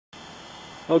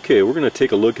Okay, we're going to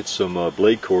take a look at some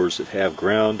blade cores that have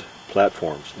ground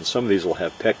platforms, and some of these will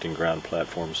have pectin ground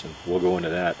platforms, and we'll go into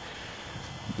that.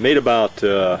 Made about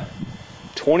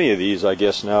 20 of these, I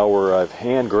guess, now, where I've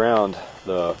hand ground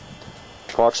the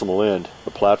proximal end,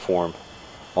 the platform,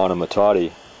 on a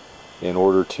matati in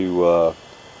order to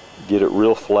get it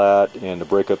real flat and to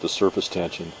break up the surface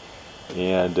tension.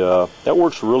 And that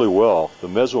works really well. The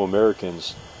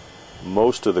Mesoamericans,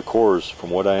 most of the cores,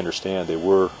 from what I understand, they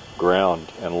were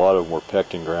ground, and a lot of them were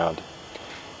pectin ground.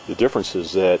 The difference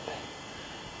is that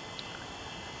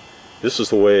this is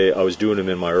the way I was doing them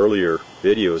in my earlier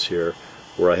videos here,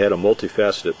 where I had a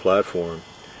multifaceted platform,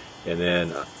 and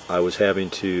then I was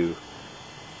having to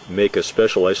make a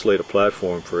special isolated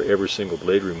platform for every single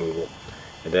blade removal,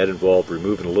 and that involved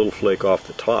removing a little flake off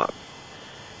the top.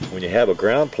 When you have a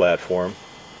ground platform,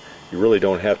 you really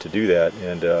don't have to do that,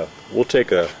 and we'll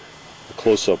take a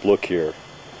close-up look here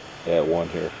at one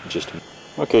here.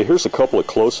 Okay, here's a couple of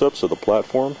close-ups of the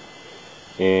platform,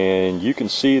 and you can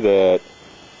see that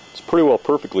it's pretty well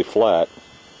perfectly flat,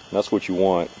 and that's what you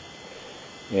want.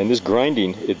 And this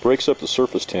grinding, it breaks up the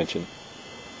surface tension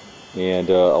and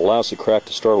allows the crack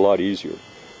to start a lot easier.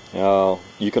 Now,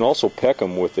 you can also peck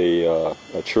them with a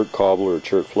chert cobbler or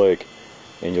chert flake,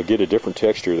 and you'll get a different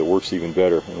texture that works even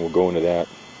better, and we'll go into that.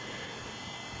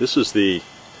 This is the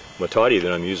matati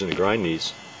that I'm using to grind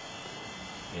these,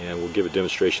 and we'll give a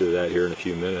demonstration of that here in a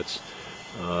few minutes.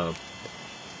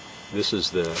 This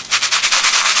is the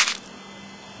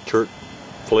chert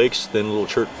flakes, thin little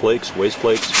chert flakes, waste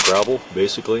flakes, gravel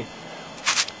basically.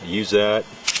 I use that,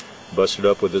 bust it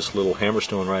up with this little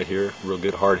hammerstone right here, real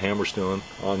good hard hammerstone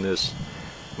on this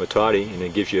matati, and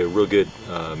it gives you a real good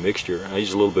mixture. I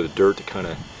use a little bit of dirt to kind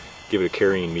of give it a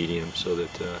carrying medium so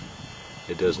that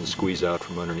it doesn't squeeze out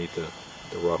from underneath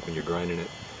the rock when you're grinding it.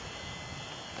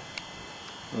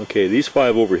 Okay, these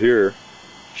 5 over here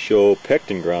show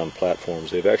pectin ground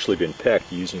platforms. They've actually been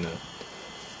pecked using a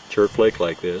chert flake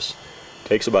like this. It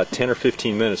takes about 10 or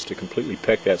 15 minutes to completely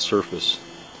peck that surface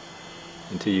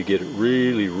until you get it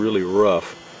really, really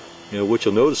rough. You know, what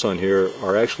you'll notice on here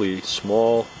are actually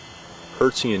small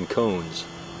Hertzian cones,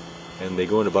 and they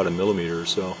go in about 1 millimeter or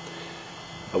so.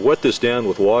 I wet this down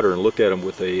with water and looked at them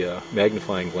with a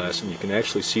magnifying glass, and you can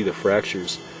actually see the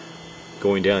fractures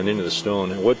going down into the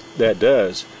stone. And what that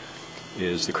does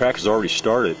is the crack has already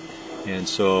started, and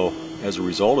so as a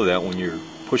result of that, when you're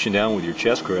pushing down with your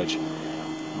chest crutch,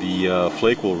 the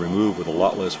flake will remove with a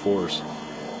lot less force.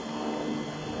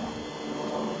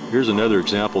 Here's another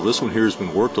example. This one here has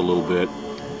been worked a little bit,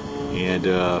 and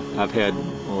I've had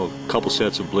a couple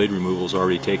sets of blade removals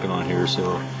already taken on here,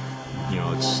 so you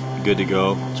know, it's good to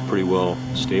go. It's pretty well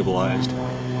stabilized.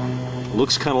 It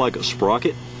looks kind of like a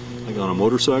sprocket, like on a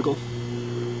motorcycle.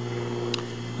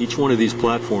 Each one of these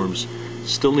platforms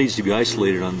still needs to be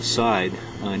isolated on the side,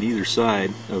 on either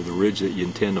side of the ridge that you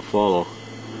intend to follow.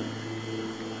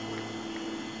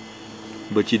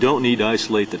 But you don't need to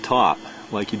isolate the top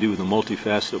like you do with a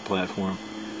multifaceted platform.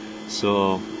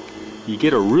 So you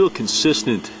get a real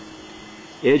consistent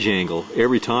edge angle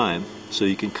every time, so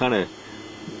you can kind of,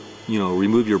 you know,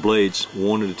 remove your blades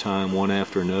one at a time, one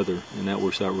after another, and that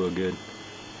works out real good.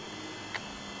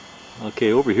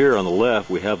 Okay, over here on the left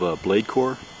we have a blade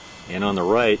core, and on the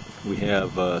right we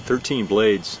have 13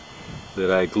 blades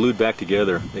that I glued back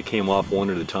together. They came off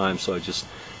one at a time, so I just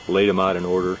laid them out in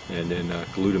order and then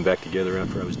glued them back together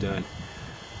after I was done.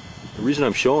 The reason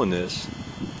I'm showing this,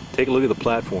 take a look at the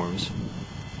platforms,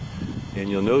 and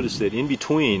you'll notice that in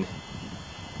between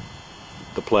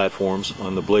the platforms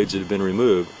on the blades that have been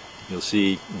removed, you'll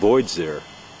see voids there.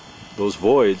 Those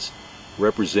voids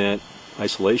represent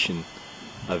isolation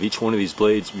of each one of these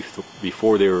blades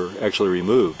before they were actually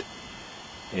removed.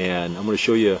 And I'm going to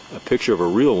show you a picture of a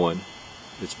real one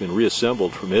that's been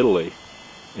reassembled from Italy,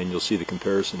 and you'll see the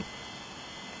comparison.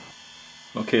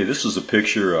 Okay, this is a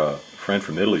picture, a friend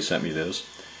from Italy sent me this,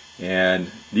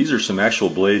 and these are some actual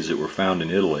blades that were found in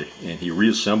Italy, and he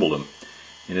reassembled them.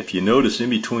 And if you notice, in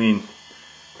between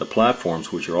the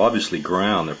platforms, which are obviously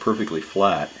ground, they're perfectly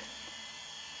flat,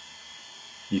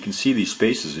 you can see these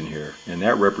spaces in here, and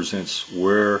that represents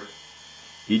where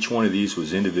each one of these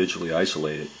was individually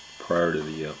isolated prior to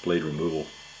the blade removal.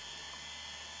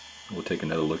 We'll take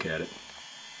another look at it.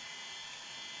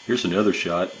 Here's another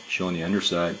shot showing the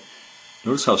underside.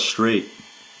 Notice how straight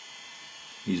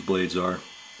these blades are. In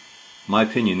my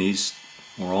opinion, these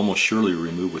were almost surely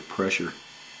removed with pressure,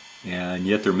 and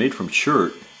yet they're made from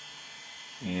chert,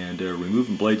 and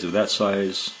removing blades of that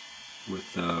size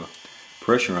with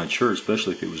pressure on chert,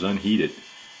 especially if it was unheated,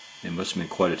 it must have been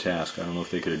quite a task. I don't know if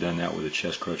they could have done that with a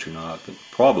chest crutch or not, but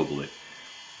probably.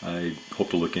 I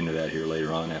hope to look into that here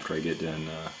later on after I get done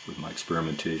with my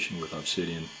experimentation with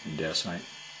obsidian and dacite.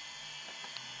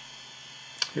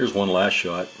 Here's one last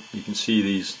shot. You can see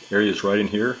these areas right in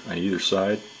here on either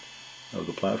side of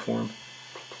the platform.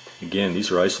 Again,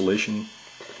 these are isolation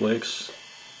flakes,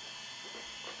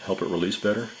 help it release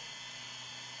better.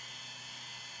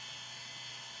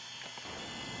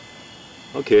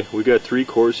 Okay, we've got 3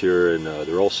 cores here, and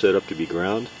they're all set up to be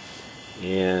ground.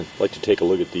 And I'd like to take a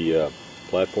look at the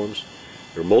platforms.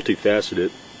 They're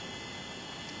multifaceted,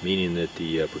 meaning that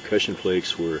the percussion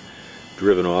flakes were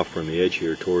driven off from the edge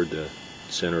here toward the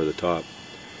center of the top.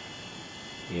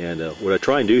 And what I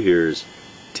try and do here is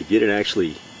to get it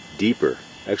actually deeper,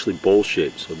 actually bowl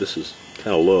shaped. So this is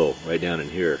kind of low right down in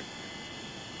here.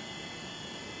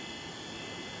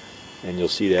 And you'll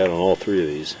see that on all 3 of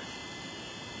these.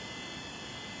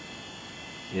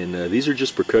 And these are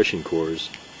just percussion cores.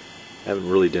 I haven't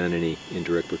really done any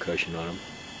indirect percussion on them.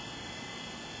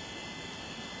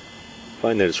 I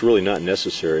find that it's really not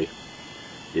necessary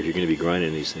if you're going to be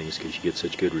grinding these things, because you get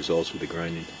such good results with the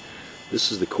grinding.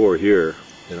 This is the core here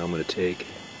that I'm going to take,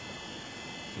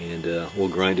 and we'll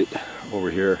grind it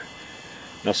over here.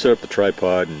 And I'll set up the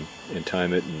tripod and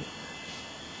time it and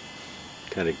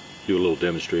kind of do a little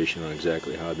demonstration on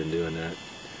exactly how I've been doing that.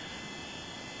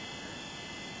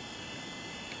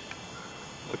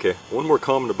 Okay, one more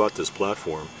comment about this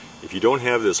platform. If you don't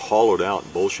have this hollowed out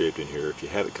and bowl shaped in here, if you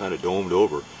have it kind of domed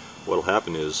over, what'll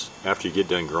happen is after you get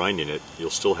done grinding it, you'll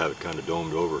still have it kind of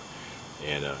domed over.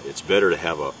 And it's better to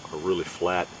have a really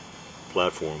flat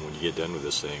platform when you get done with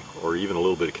this thing, or even a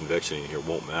little bit of convexity in here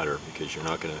won't matter, because you're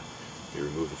not going to be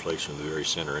removing flakes from the very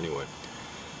center anyway.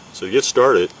 So to get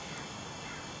started,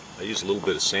 I use a little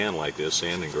bit of sand like this,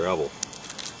 sand and gravel.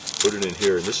 Put it in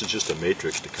here, and this is just a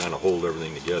matrix to kind of hold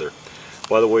everything together.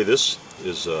 By the way, this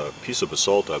is a piece of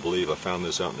basalt, I believe. I found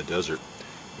this out in the desert,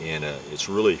 and it's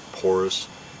really porous.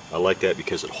 I like that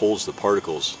because it holds the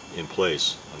particles in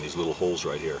place on these little holes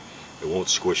right here. It won't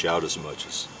squish out as much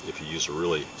as if you use a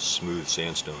really smooth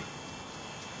sandstone.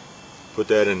 Put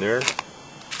that in there.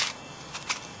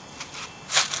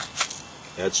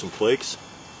 Add some flakes,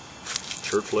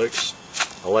 chert flakes.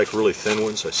 I like really thin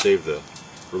ones. I save the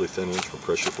really thin ones for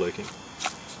pressure flaking.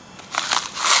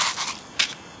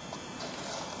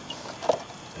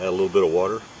 Add a little bit of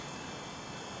water,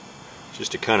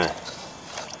 just to kind of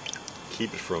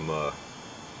keep it from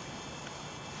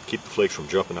keep the flakes from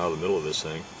jumping out of the middle of this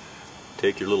thing.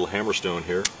 Take your little hammerstone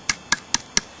here,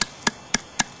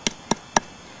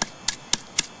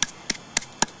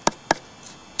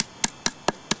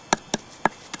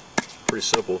 pretty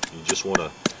simple. You just want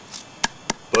to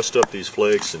bust up these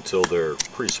flakes until they're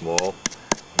pretty small,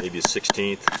 maybe a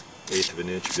 1/16, 1/8 of an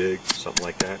inch big, something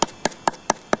like that.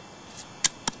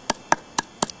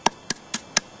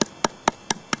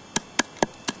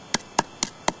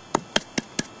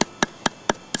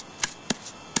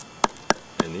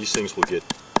 And these things will get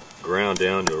ground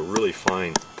down to a really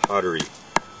fine powdery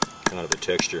kind of a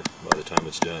texture by the time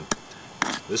it's done.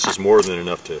 This is more than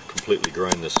enough to completely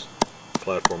grind this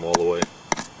platform all the way.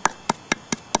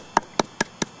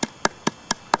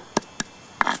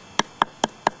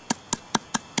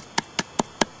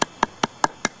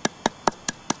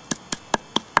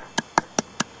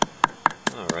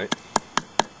 Alright.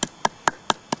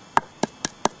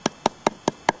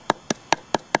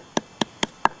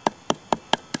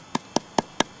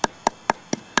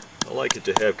 I like it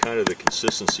to have kind of the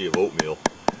consistency of oatmeal.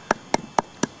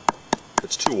 If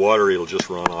it's too watery, it'll just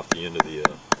run off the end of the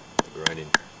grinding.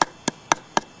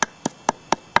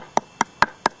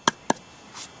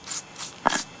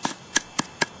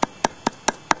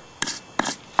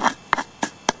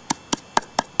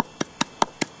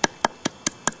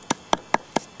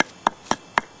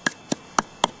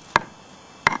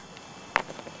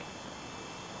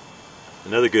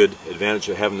 Another good advantage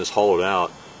of having this hollowed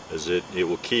out is that it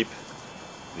will keep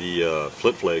the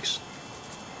flint flakes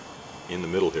in the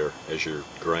middle here as you're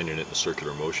grinding it in a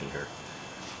circular motion here.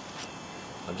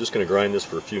 I'm just going to grind this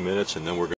for a few minutes, and then we're going